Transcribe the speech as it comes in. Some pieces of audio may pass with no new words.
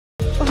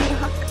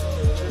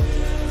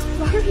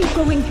Why are you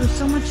going through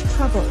so much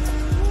trouble?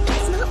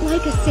 It's not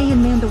like a Saiyan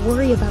man to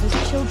worry about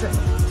his children.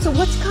 So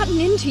what's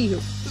gotten into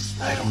you?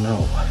 I don't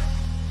know.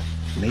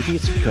 Maybe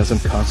it's because I'm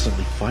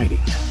constantly fighting,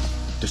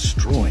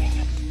 destroying,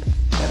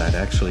 and I'd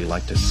actually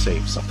like to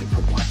save something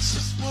for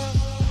once.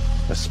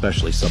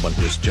 Especially someone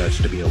who is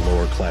judged to be a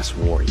lower-class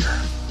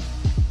warrior,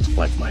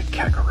 like my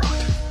Kakarot.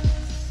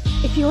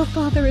 If your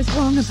father is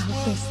wrong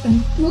about this,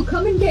 then we'll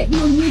come and get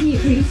you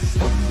immediately.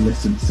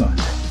 Listen, son.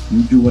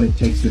 You do what it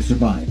takes to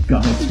survive,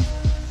 got it?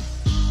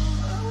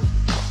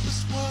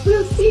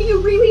 We'll see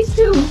you really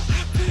soon.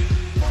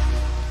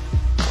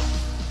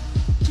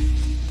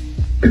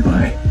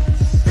 Goodbye.